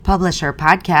Publisher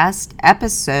Podcast,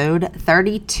 episode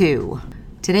 32.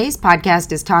 Today's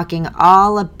podcast is talking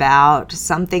all about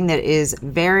something that is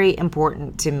very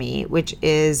important to me, which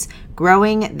is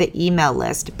growing the email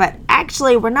list. But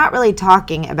actually, we're not really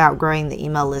talking about growing the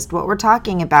email list. What we're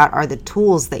talking about are the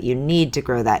tools that you need to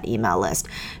grow that email list.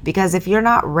 Because if you're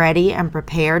not ready and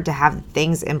prepared to have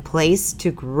things in place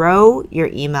to grow your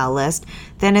email list,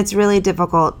 then it's really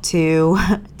difficult to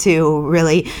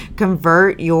really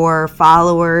convert your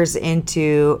followers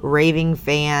into raving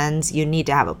fans. You need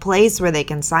to have a place where they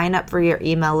can sign up for your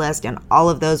email list and all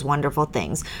of those wonderful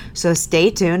things. So stay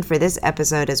tuned for this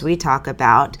episode as we talk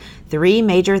about three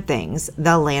major things: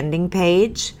 the landing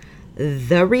page,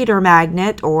 the reader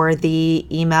magnet, or the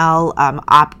email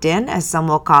opt-in, as some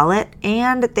will call it,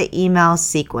 and the email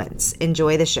sequence.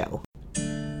 Enjoy the show.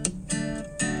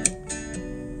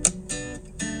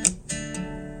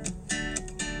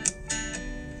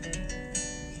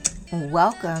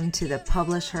 Welcome to the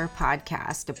Publisher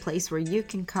Podcast, a place where you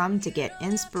can come to get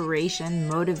inspiration,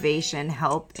 motivation,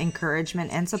 help,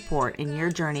 encouragement, and support in your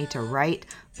journey to write,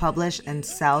 publish, and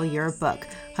sell your book.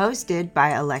 Hosted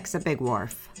by Alexa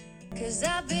Bigwharf. 'Cause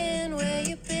I've been where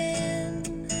you've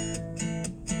been,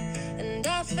 and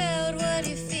I felt what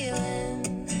you're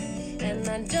feeling, and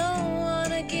I don't want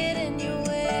to get in your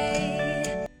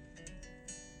way.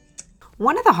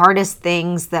 One of the hardest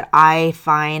things that I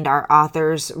find our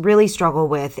authors really struggle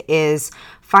with is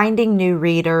finding new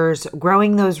readers,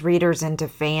 growing those readers into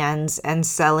fans, and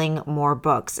selling more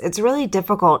books. It's really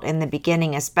difficult in the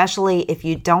beginning, especially if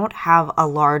you don't have a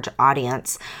large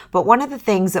audience. But one of the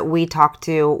things that we talk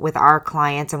to with our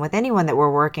clients and with anyone that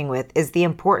we're working with is the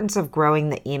importance of growing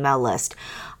the email list.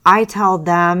 I tell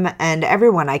them, and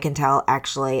everyone I can tell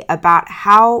actually, about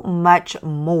how much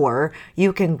more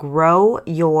you can grow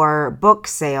your book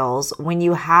sales when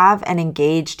you have an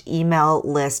engaged email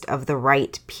list of the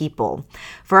right people.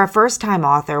 For a first-time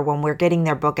author, when we're getting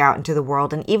their book out into the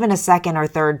world, and even a second or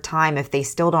third time if they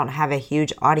still don't have a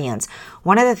huge audience,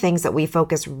 one of the things that we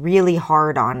focus really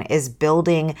hard on is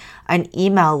building an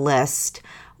email list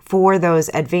for those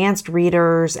advanced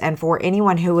readers and for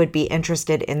anyone who would be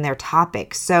interested in their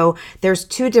topic. So there's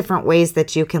two different ways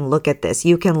that you can look at this.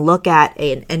 You can look at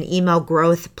an email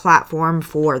growth platform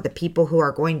for the people who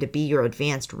are going to be your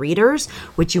advanced readers,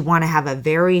 which you want to have a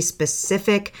very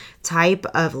specific type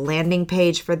of landing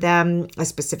page for them, a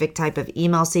specific type of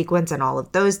email sequence, and all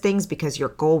of those things, because your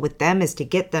goal with them is to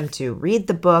get them to read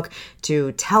the book,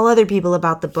 to tell other people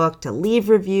about the book, to leave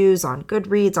reviews on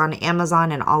Goodreads, on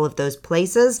Amazon, and all of those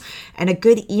places. And a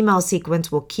good email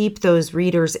sequence will keep those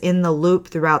readers in the loop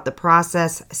throughout the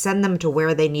process, send them to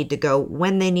where they need to go,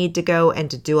 when they need to go, and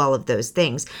to do all of those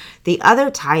things. The other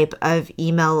type of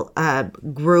email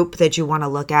group that you want to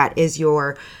look at is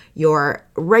your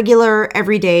regular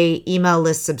everyday email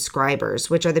list subscribers,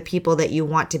 which are the people that you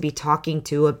want to be talking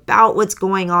to about what's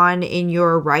going on in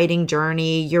your writing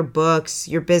journey, your books,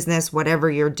 your business, whatever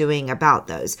you're doing about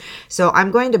those. So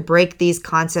I'm going to break these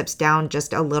concepts down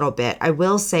just a little bit. I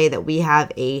will say that we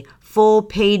have a full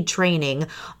paid training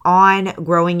on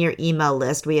growing your email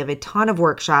list. We have a ton of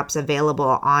workshops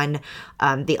available on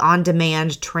the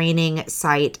on-demand training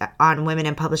site on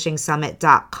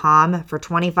womeninpublishingsummit.com for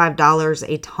 $25.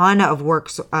 A ton of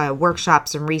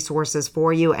workshops and resources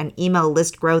for you, and email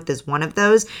list growth is one of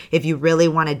those if you really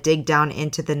want to dig down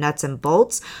into the nuts and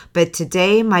bolts. But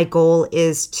today my goal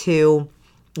is to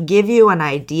give you an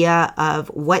idea of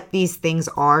what these things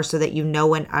are so that you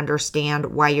know and understand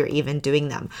why you're even doing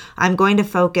them. I'm going to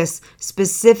focus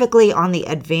specifically on the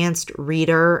advanced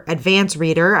reader. I've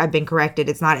been corrected.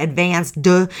 It's not advanced,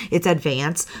 it's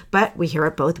advanced, but we hear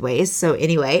it both ways. So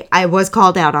anyway, I was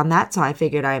called out on that, so I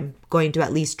figured I'm going to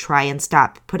at least try and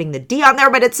stop putting the D on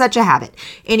there, but it's such a habit.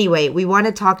 Anyway, we want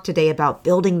to talk today about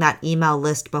building that email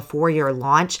list before your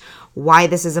launch, why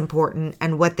this is important,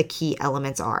 and what the key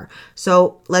elements are.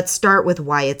 So let's start with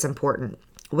why it's important.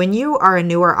 When you are a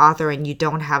newer author and you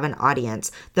don't have an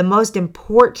audience, the most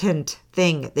important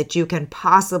thing that you can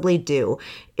possibly do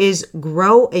is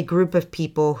grow a group of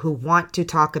people who want to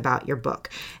talk about your book.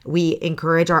 We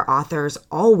encourage our authors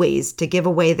always to give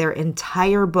away their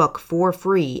entire book for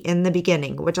free in the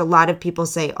beginning, which a lot of people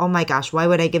say, oh my gosh, why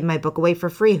would I give my book away for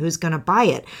free? Who's going to buy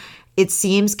it? It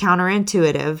seems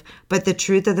counterintuitive, but the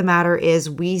truth of the matter is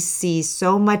we see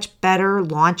so much better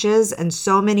launches and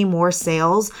so many more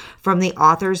sales from the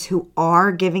authors who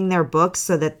are giving their books,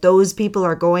 so that those people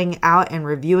are going out and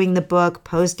reviewing the book, book,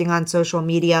 posting on social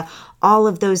media, all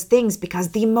of those things, because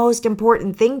the most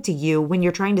important thing to you when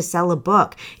you're trying to sell a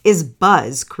book is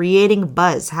buzz, creating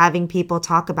buzz, having people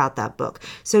talk about that book.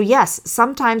 So yes,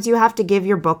 sometimes you have to give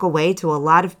your book away to a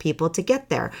lot of people to get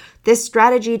there. This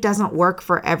strategy doesn't work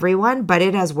for everyone, but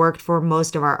it has worked for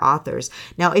most of our authors.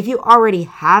 Now, if you already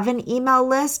have an email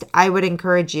list, I would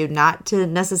encourage you not to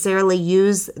necessarily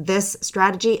use this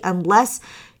strategy unless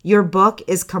your book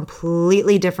is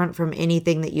completely different from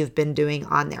anything that you've been doing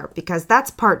on there, because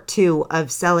that's part 2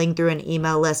 of selling through an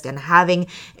email list and having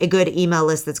a good email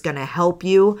list that's going to help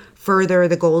you further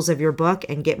the goals of your book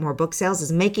and get more book sales,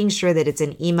 is making sure that it's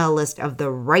an email list of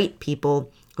the right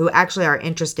people who actually are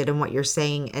interested in what you're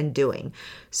saying and doing.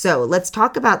 So let's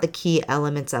talk about the key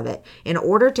elements of it. In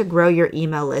order to grow your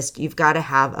email list, you've got to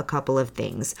have a couple of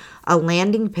things. A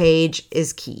landing page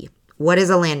is key. What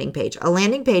is a landing page? A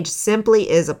landing page simply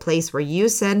is a place where you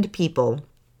send people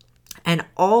and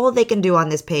all they can do on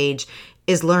this page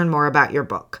is learn more about your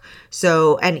book.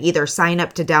 So, and either sign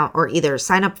up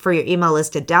for your email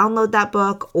list to download that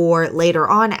book, or later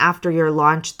on after your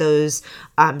launch, those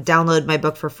download my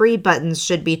book for free buttons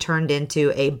should be turned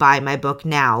into a buy my book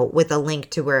now with a link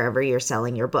to wherever you're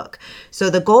selling your book. So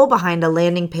the goal behind a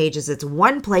landing page is it's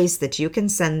one place that you can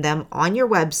send them on your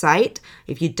website.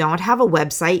 If you don't have a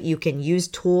website, you can use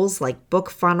tools like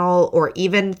BookFunnel, or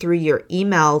even through your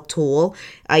email tool,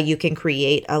 you can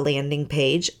create a landing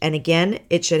page. And again,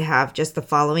 it should have just the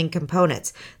following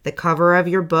components: the cover of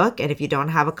your book. And if you don't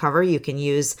have a cover, you can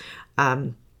use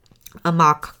a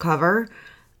mock cover,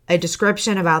 a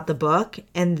description about the book,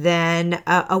 and then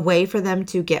a way for them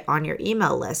to get on your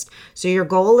email list. So your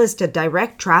goal is to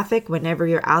direct traffic whenever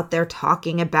you're out there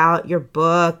talking about your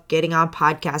book, getting on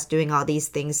podcasts, doing all these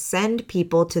things. Send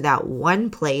people to that one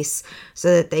place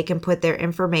so that they can put their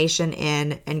information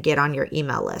in and get on your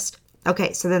email list.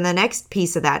 Okay, so then the next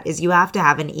piece of that is you have to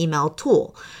have an email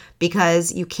tool,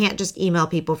 because you can't just email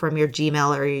people from your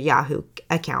Gmail or your Yahoo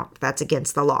account. That's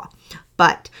against the law.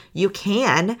 But you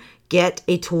can get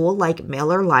a tool like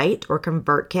MailerLite or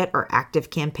ConvertKit or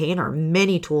ActiveCampaign, or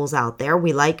many tools out there.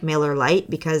 We like MailerLite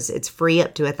because it's free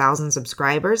up to 1,000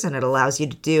 subscribers, and it allows you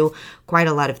to do quite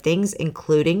a lot of things,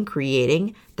 including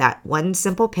creating that one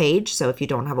simple page. So if you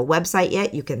don't have a website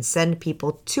yet, you can send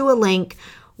people to a link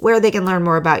where they can learn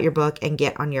more about your book and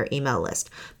get on your email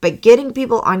list. But getting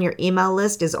people on your email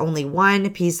list is only one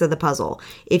piece of the puzzle.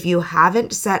 If you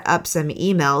haven't set up some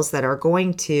emails that are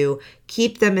going to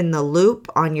keep them in the loop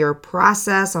on your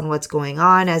process, on what's going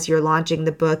on as you're launching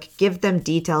the book, give them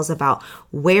details about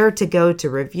where to go to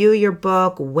review your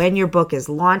book, when your book is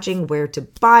launching, where to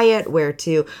buy it,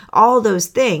 all those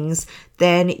things,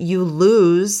 then you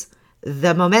lose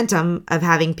the momentum of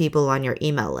having people on your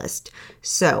email list.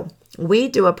 So we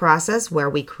do a process where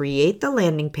we create the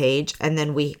landing page and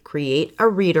then we create a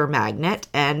reader magnet.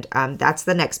 And that's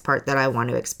the next part that I want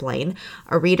to explain.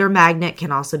 A reader magnet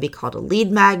can also be called a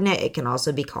lead magnet. It can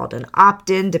also be called an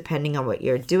opt-in, depending on what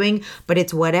you're doing. But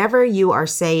it's whatever you are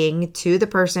saying to the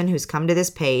person who's come to this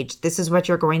page, this is what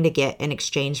you're going to get in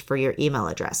exchange for your email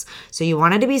address. So you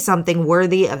want it to be something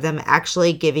worthy of them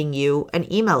actually giving you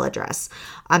an email address.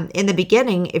 In the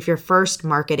beginning, if you're first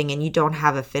marketing and you don't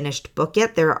have a finished book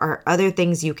yet, there are other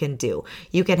things you can do.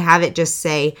 You can have it just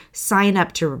say, sign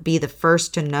up to be the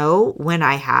first to know when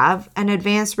I have an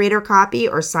advanced reader copy,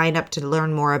 or sign up to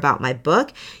learn more about my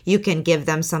book. You can give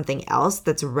them something else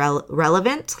that's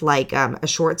relevant, like a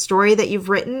short story that you've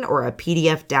written, or a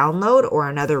PDF download, or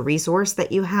another resource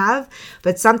that you have,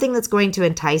 but something that's going to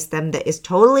entice them that is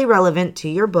totally relevant to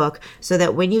your book, so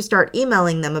that when you start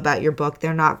emailing them about your book,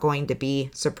 they're not going to be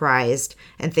surprised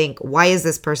and think, why is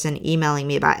this person emailing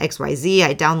me about XYZ?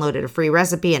 I downloaded a free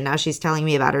recipe and now she's telling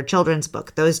me about her children's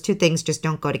book. Those two things just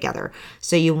don't go together.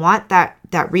 So you want that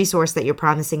resource that you're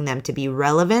promising them to be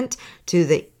relevant to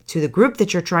the group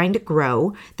that you're trying to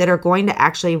grow, that are going to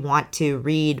actually want to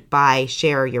read, buy,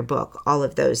 share your book, all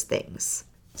of those things.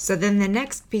 So then the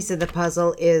next piece of the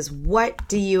puzzle is, what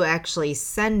do you actually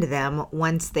send them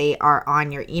once they are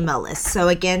on your email list? So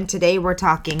again, today we're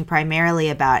talking primarily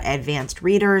about advanced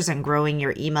readers and growing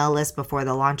your email list before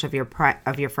the launch of your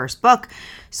first book.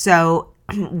 So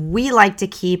we like to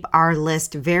keep our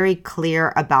list very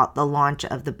clear about the launch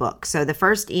of the book. So the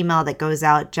first email that goes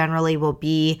out generally will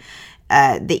be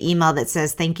the email that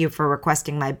says, thank you for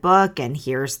requesting my book, and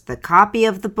here's the copy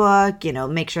of the book.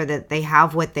 Make sure that they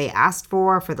have what they asked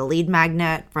for the lead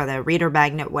magnet, for the reader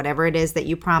magnet, whatever it is that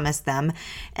you promised them.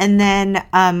 And then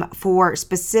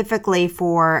specifically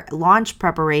for launch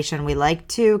preparation, we like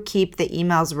to keep the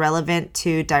emails relevant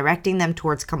to directing them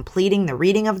towards completing the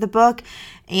reading of the book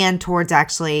and towards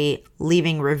actually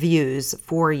leaving reviews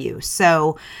for you.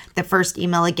 So the first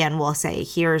email again will say,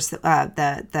 here's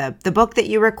the book that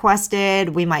you requested.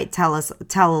 We might tell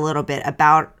a little bit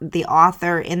about the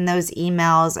author in those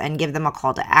emails and give them a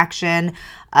call to action.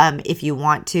 If you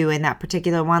want to, in that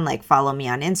particular one, like follow me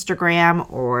on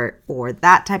Instagram or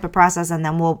that type of process. And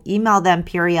then we'll email them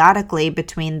periodically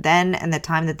between then and the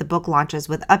time that the book launches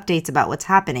with updates about what's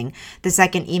happening. The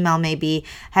second email may be,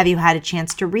 have you had a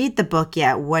chance to read the book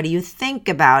yet? What do you think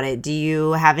about it? Do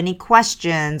you have any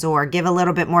questions? Or give a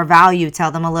little bit more value,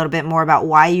 tell them a little bit more about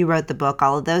why you wrote the book,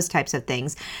 all of those types of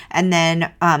things. And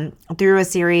then through a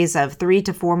series of 3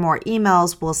 to 4 more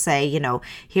emails, we'll say,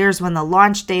 here's when the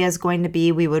launch day is going to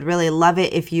be. We would really love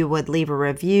it if you would leave a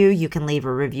review. You can leave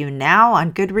a review now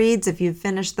on Goodreads if you've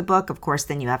finished the book. Of course,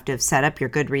 then you have to have set up your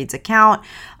Goodreads account.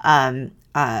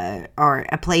 Or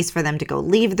a place for them to go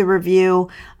leave the review.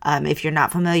 If you're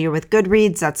not familiar with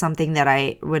Goodreads, that's something that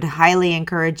I would highly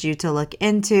encourage you to look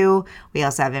into. We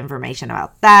also have information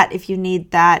about that if you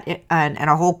need that, and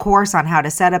a whole course on how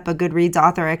to set up a Goodreads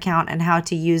author account and how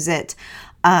to use it.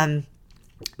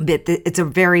 But it's a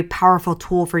very powerful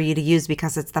tool for you to use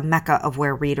because it's the mecca of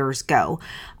where readers go.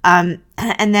 And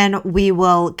then we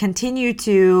will continue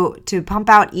to pump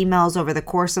out emails over the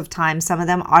course of time, some of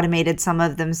them automated, some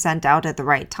of them sent out at the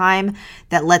right time,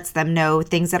 that lets them know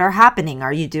things that are happening.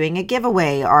 Are you doing a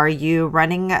giveaway? Are you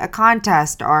running a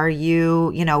contest? Are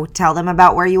you, tell them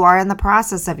about where you are in the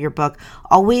process of your book,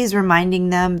 always reminding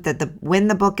them that when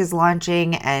the book is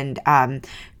launching, and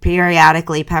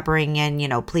periodically peppering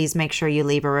in, please make sure you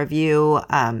leave a review,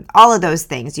 all of those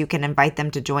things. You can invite them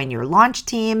to join your launch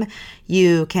team.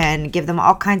 You can give them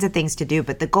all kinds of things to do,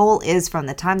 but the goal is from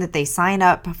the time that they sign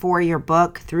up for your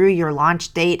book through your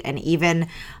launch date, and even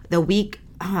the week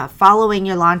following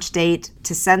your launch date,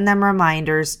 to send them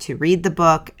reminders to read the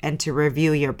book and to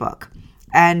review your book.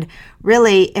 And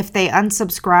really, if they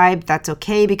unsubscribe, that's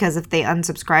okay, because if they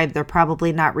unsubscribe, they're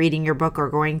probably not reading your book or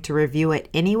going to review it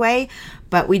anyway.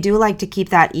 But we do like to keep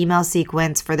that email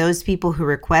sequence for those people who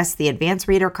request the advanced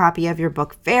reader copy of your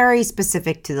book very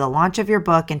specific to the launch of your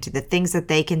book and to the things that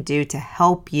they can do to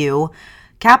help you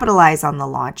capitalize on the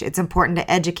launch. It's important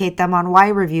to educate them on why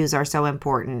reviews are so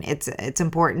important. It's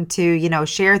important to,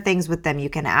 share things with them. You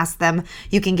can ask them,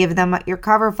 you can give them your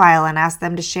cover file and ask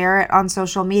them to share it on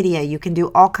social media. You can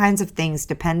do all kinds of things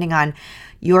depending on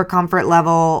your comfort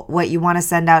level, what you want to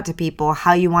send out to people,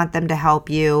 how you want them to help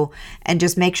you, and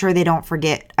just make sure they don't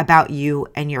forget about you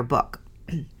and your book.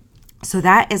 So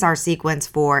that is our sequence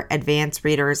for advanced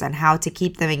readers and how to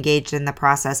keep them engaged in the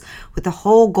process, with the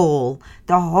whole goal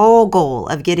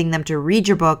of getting them to read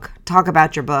your book, talk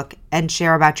about your book, and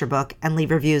share about your book, and leave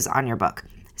reviews on your book.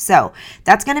 So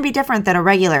that's going to be different than a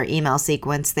regular email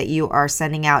sequence that you are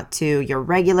sending out to your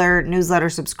regular newsletter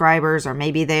subscribers, or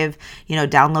maybe they've,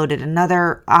 downloaded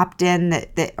another opt-in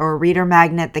that or reader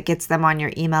magnet that gets them on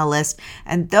your email list.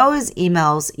 And those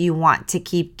emails you want to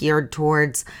keep geared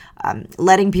towards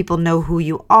letting people know who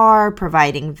you are,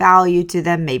 providing value to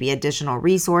them, maybe additional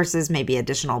resources, maybe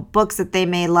additional books that they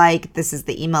may like. This is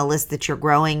the email list that you're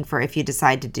growing for if you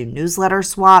decide to do newsletter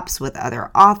swaps with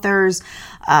other authors,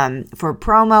 for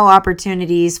promo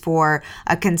opportunities, for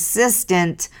a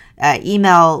consistent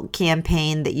email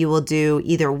campaign that you will do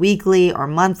either weekly or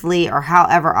monthly or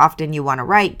however often you want to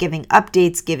write, giving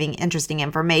updates, giving interesting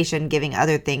information, giving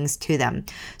other things to them.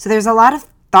 So there's a lot of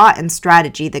thought and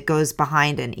strategy that goes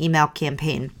behind an email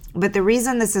campaign. But the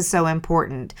reason this is so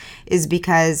important is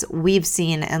because we've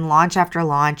seen in launch after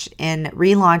launch, in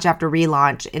relaunch after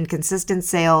relaunch, in consistent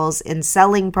sales, in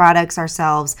selling products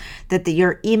ourselves, that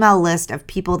your email list of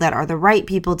people that are the right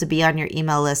people to be on your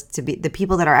email list, to be the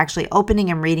people that are actually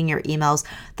opening and reading your emails,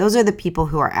 those are the people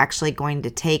who are actually going to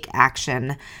take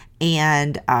action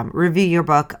and review your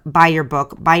book, buy your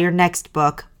next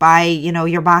book, buy,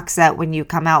 your box set when you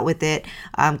come out with it,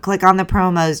 click on the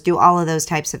promos, do all of those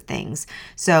types of things.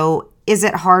 So is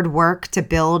it hard work to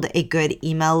build a good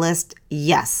email list?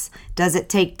 Yes. Does it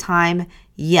take time?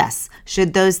 Yes.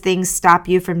 Should those things stop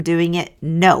you from doing it?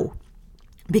 No.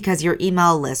 Because your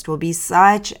email list will be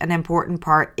such an important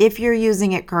part if you're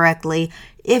using it correctly,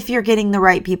 if you're getting the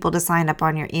right people to sign up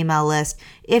on your email list,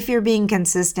 if you're being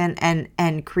consistent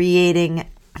and creating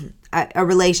a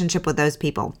relationship with those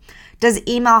people. Does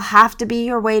email have to be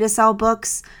your way to sell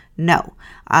books? No.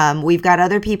 We've got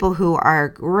other people who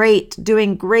are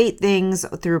doing great things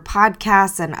through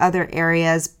podcasts and other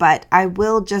areas, but I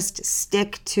will just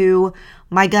stick to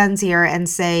my guns here and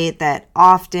say that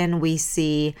often we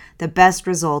see the best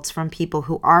results from people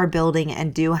who are building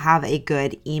and do have a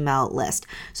good email list.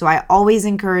 So I always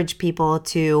encourage people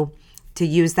to to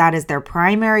use that as their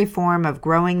primary form of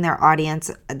growing their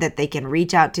audience that they can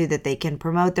reach out to, that they can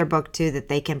promote their book to, that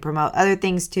they can promote other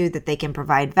things to, that they can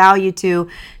provide value to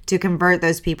convert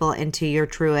those people into your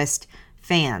truest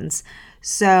fans.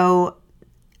 So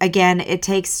again,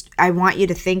 I want you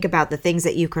to think about the things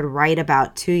that you could write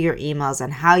about to your emails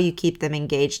and how you keep them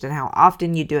engaged and how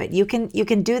often you do it. You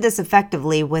can do this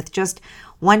effectively with just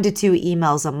 1 to 2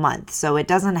 emails a month. So it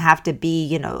doesn't have to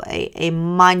be, a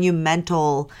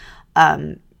monumental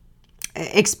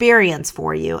experience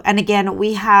for you. And again,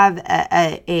 we have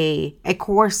a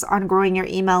course on growing your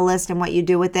email list and what you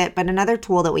do with it. But another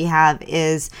tool that we have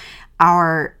is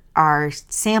our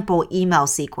sample email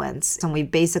sequence. And we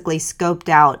basically scoped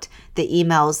out the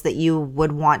emails that you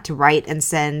would want to write and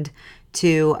send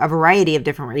to a variety of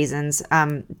different reasons,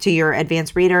 to your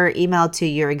advanced reader email, to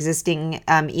your existing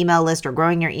email list, or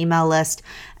growing your email list.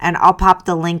 And I'll pop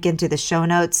the link into the show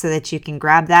notes so that you can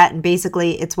grab that. And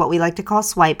basically, it's what we like to call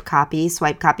swipe copy.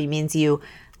 Swipe copy means you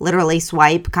literally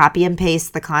swipe, copy and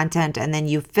paste the content, and then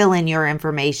you fill in your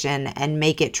information and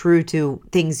make it true to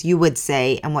things you would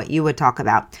say and what you would talk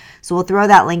about. So we'll throw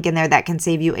that link in there. That can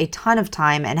save you a ton of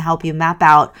time and help you map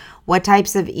out what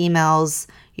types of emails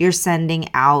you're sending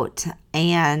out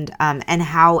and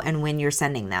how and when you're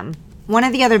sending them. One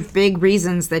of the other big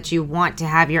reasons that you want to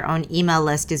have your own email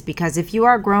list is because if you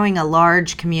are growing a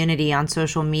large community on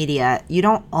social media, you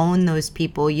don't own those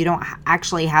people. You don't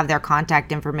actually have their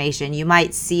contact information. You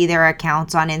might see their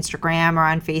accounts on Instagram or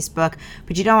on Facebook,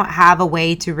 but you don't have a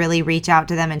way to really reach out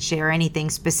to them and share anything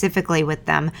specifically with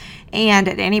them. And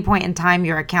at any point in time,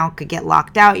 your account could get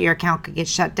locked out, your account could get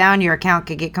shut down, your account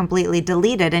could get completely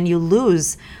deleted, and you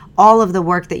lose all of the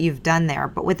work that you've done there.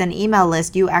 But with an email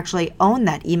list, you actually own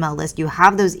that email list. You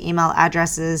have those email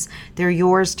addresses. They're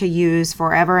yours to use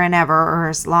forever and ever, or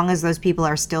as long as those people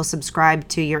are still subscribed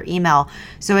to your email.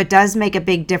 So it does make a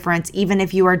big difference, even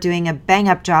if you are doing a bang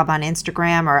up job on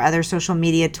Instagram or other social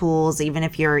media tools, even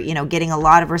if you're, getting a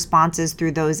lot of responses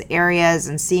through those areas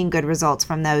and seeing good results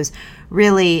from those.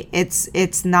 Really,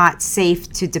 it's not safe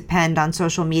to depend on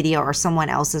social media or someone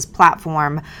else's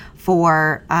platform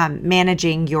for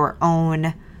managing your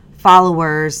own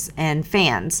followers and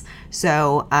fans.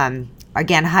 So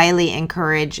again, highly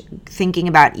encourage thinking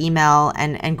about email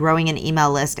and growing an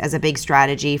email list as a big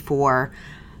strategy for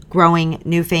growing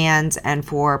new fans and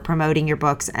for promoting your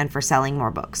books and for selling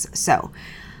more books. So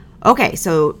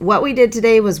what we did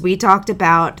today was we talked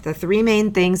about the 3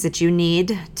 main things that you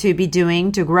need to be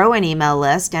doing to grow an email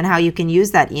list and how you can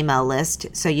use that email list.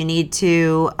 So you need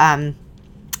to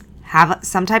have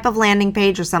some type of landing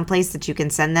page or some place that you can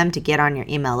send them to get on your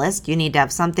email list. You need to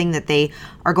have something that they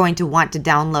are going to want to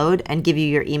download and give you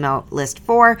your email list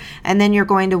for. And then you're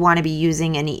going to want to be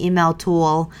using an email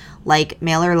tool like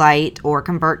MailerLite or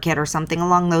ConvertKit or something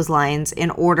along those lines in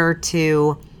order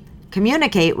to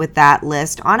communicate with that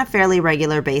list on a fairly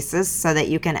regular basis so that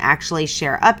you can actually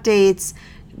share updates,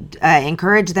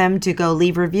 encourage them to go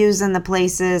leave reviews in the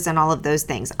places and all of those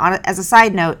things. As a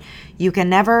side note, you can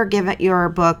never give your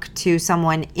book to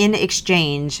someone in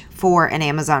exchange for an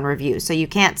Amazon review. So you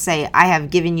can't say, I have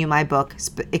given you my book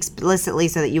explicitly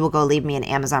so that you will go leave me an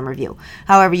Amazon review.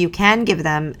 However, you can give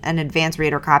them an advanced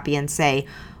reader copy and say,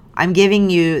 I'm giving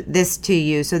you this to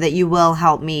you so that you will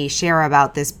help me share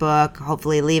about this book,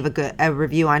 hopefully leave a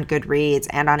review on Goodreads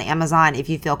and on Amazon if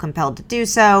you feel compelled to do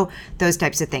so, those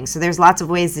types of things. So there's lots of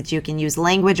ways that you can use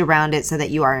language around it so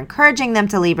that you are encouraging them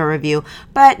to leave a review,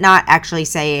 but not actually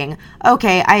saying,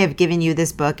 okay, I have given you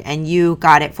this book and you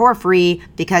got it for free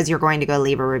because you're going to go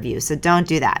leave a review. So don't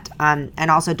do that. And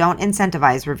also don't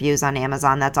incentivize reviews on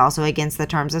Amazon. That's also against the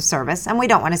terms of service, and we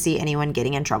don't want to see anyone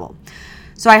getting in trouble.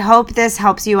 So I hope this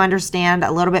helps you understand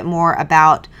a little bit more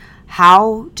about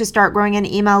how to start growing an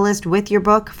email list with your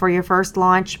book for your first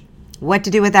launch, what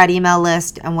to do with that email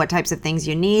list, and what types of things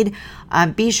you need.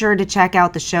 Be sure to check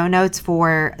out the show notes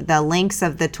for the links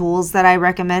of the tools that I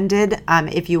recommended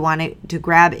if you want to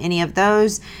grab any of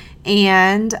those.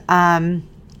 And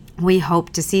we hope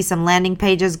to see some landing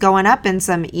pages going up and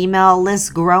some email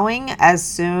lists growing as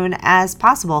soon as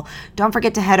possible. Don't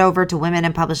forget to head over to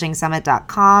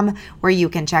womenandpublishingsummit.com where you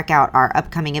can check out our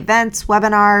upcoming events,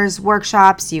 webinars,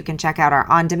 workshops. You can check out our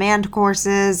on-demand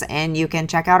courses, and you can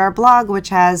check out our blog, which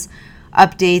has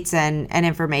updates and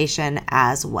information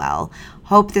as well.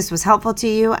 Hope this was helpful to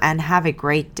you, and have a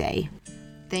great day.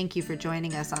 Thank you for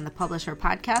joining us on the Publisher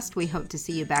Podcast. We hope to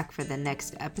see you back for the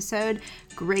next episode.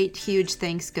 Great, huge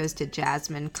thanks goes to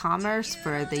Jasmine Commerce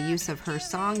for the use of her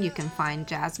song. You can find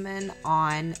Jasmine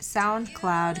on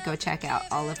SoundCloud. Go check out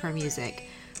all of her music.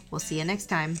 We'll see you next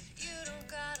time.